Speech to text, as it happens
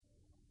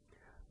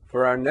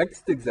For our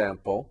next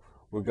example,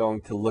 we're going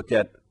to look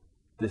at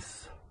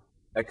this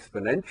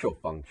exponential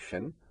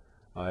function,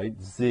 right?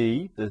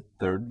 Z, the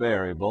third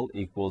variable,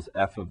 equals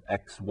f of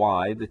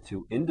xy, the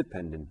two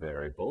independent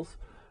variables,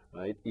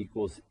 right,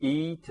 equals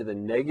e to the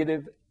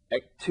negative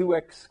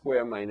 2x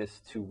squared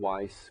minus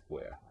 2y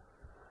squared,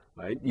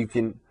 right? You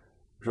can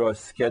draw a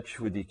sketch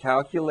with your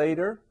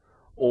calculator,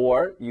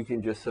 or you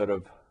can just sort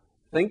of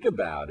think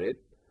about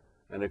it.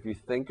 And if you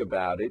think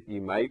about it,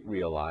 you might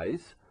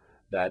realize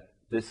that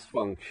this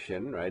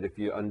function, right, if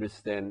you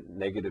understand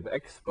negative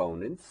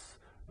exponents,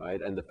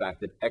 right, and the fact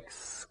that x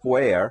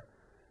squared,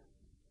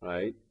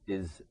 right,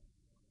 is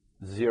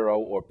 0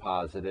 or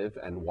positive,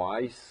 and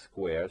y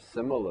squared,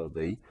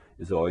 similarly,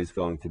 is always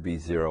going to be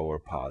 0 or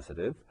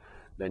positive,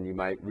 then you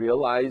might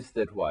realize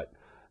that what?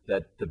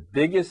 That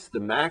the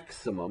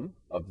maximum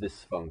of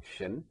this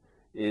function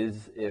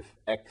is if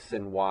x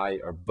and y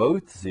are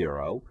both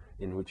 0,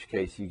 in which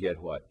case you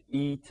get what?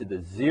 E to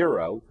the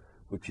 0,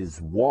 which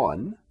is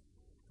 1.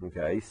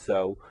 Okay,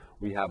 so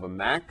we have a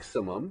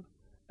maximum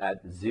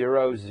at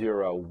 0,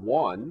 0,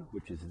 1,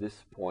 which is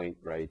this point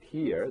right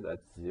here.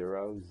 That's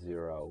 0,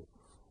 0,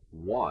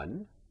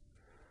 1.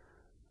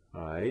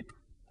 All right.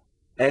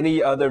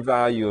 Any other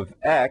value of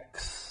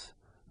x,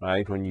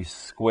 right, when you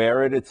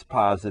square it, it's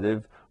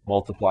positive.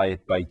 Multiply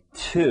it by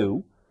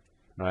 2,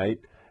 right?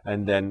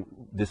 And then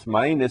this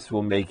minus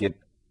will make it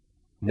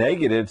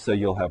negative, so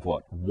you'll have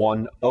what?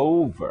 1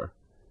 over,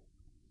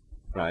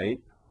 right?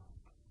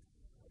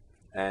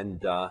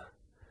 And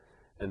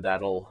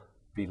that'll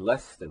be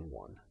less than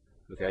 1.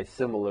 Okay,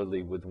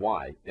 similarly with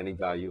y, any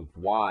value of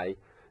y,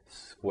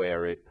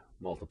 square it,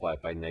 multiply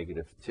it by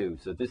negative 2.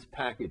 So this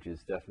package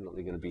is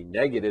definitely going to be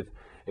negative,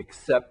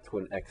 except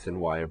when x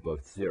and y are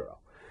both 0.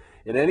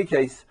 In any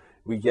case,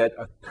 we get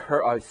a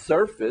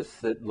surface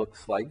that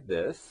looks like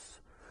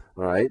this,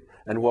 right?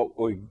 And what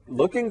we're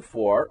looking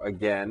for,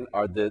 again,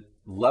 are the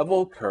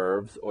level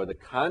curves or the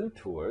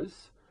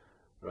contours,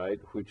 right,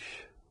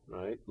 which,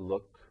 right,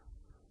 look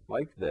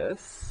like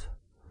this.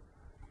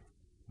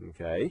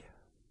 Okay.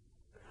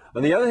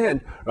 On the other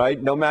hand,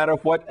 right, no matter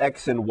what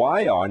x and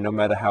y are, no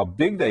matter how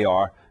big they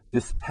are,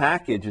 this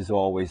package is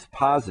always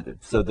positive.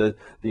 So the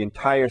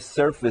entire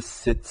surface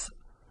sits,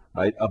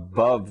 right,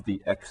 above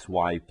the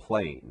xy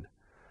plane,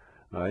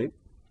 right?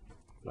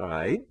 All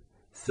right.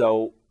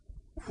 So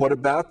what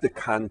about the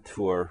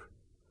contours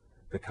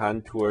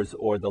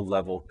or the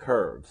level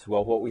curves?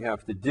 Well, what we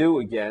have to do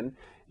again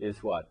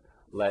is what?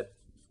 Let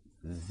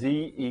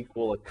z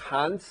equal a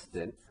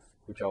constant,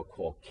 which I'll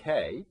call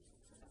k,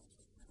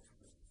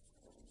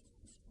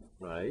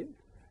 right?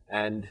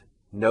 And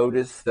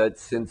notice that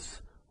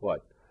since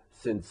what?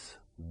 Since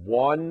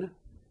 1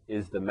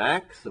 is the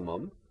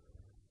maximum,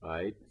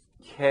 right,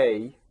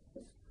 k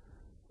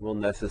will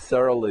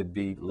necessarily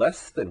be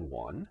less than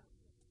 1,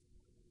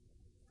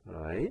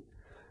 right?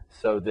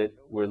 So that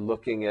we're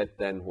looking at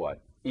then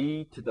what?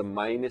 E to the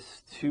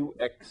minus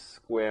 2x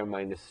squared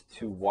minus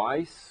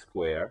 2y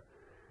squared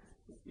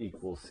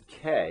equals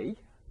k.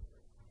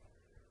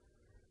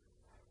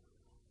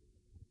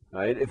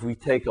 Right? If we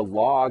take a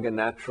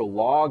natural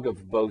log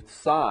of both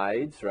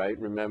sides, right?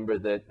 Remember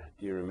that,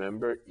 do you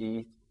remember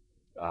the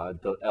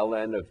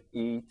ln of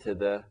e to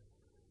the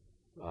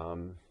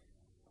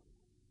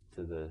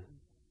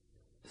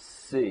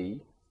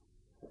c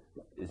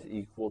is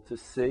equal to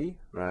c,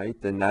 right?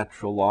 The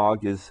natural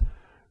log is,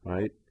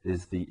 right,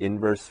 is the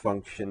inverse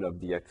function of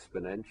the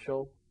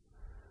exponential,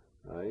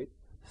 right?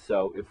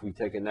 So if we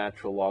take a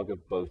natural log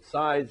of both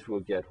sides, we'll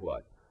get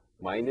what?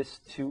 Minus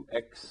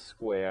 2x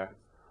squared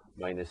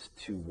minus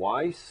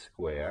 2y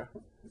squared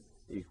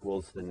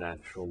equals the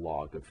natural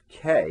log of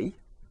k.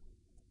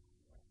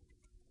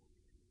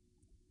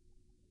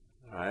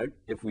 All right.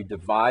 If we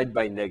divide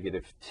by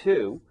negative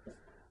 2,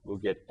 we'll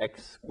get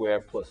x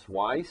squared plus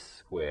y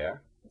squared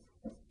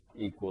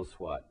equals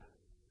what?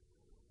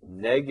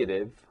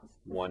 Negative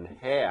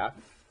 1/2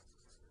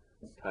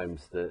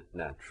 times the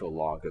natural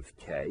log of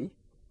k.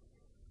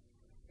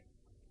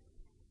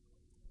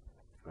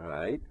 All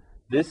right.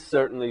 This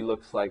certainly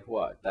looks like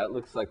what? That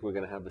looks like we're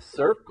going to have a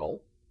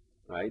circle,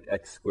 right?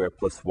 X squared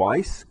plus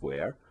y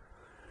squared.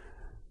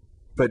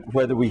 But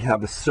whether we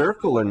have a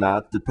circle or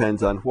not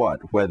depends on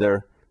what?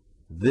 Whether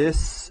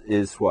this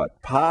is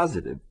what?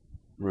 Positive.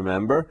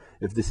 Remember,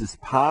 if this is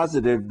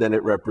positive, then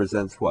it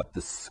represents what?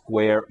 The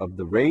square of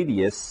the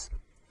radius.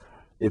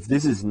 If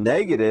this is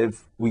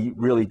negative, we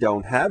really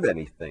don't have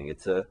anything.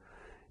 It's a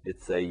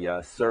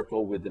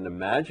circle with an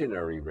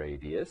imaginary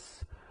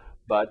radius.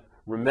 But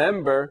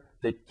remember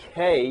that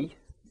k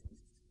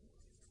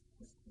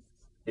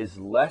is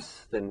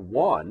less than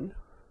 1,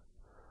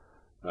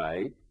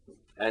 right?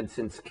 And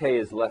since k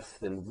is less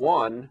than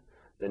 1,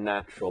 the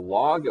natural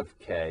log of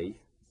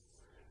k,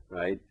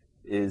 right,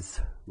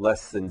 is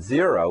less than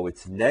 0.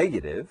 It's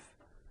negative,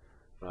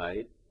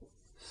 right?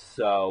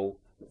 So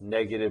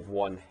negative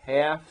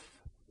 1/2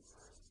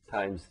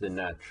 times the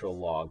natural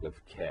log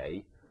of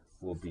k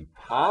will be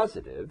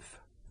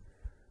positive,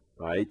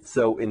 right?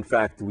 So in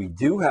fact, we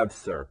do have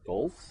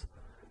circles.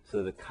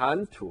 So the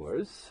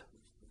contours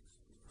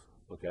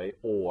okay,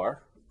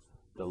 or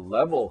the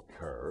level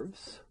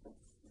curves,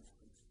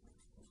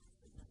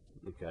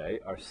 okay,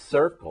 are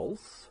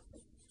circles,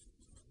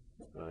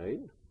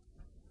 right?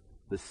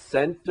 The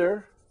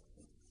center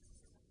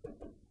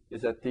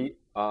is at the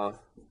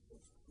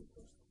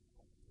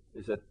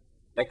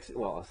x.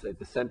 Well, I'll say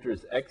the center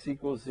is x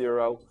equals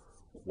 0,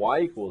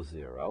 y equals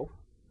 0,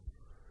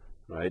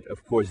 right?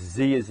 Of course,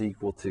 z is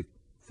equal to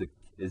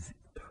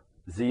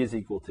z is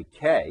equal to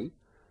k,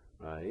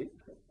 right?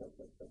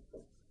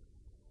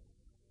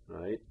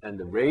 Right, and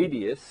the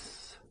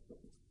radius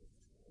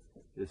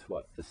is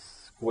what? The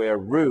square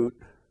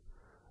root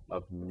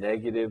of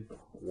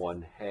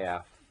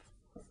 -1/2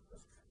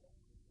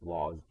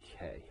 log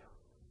k.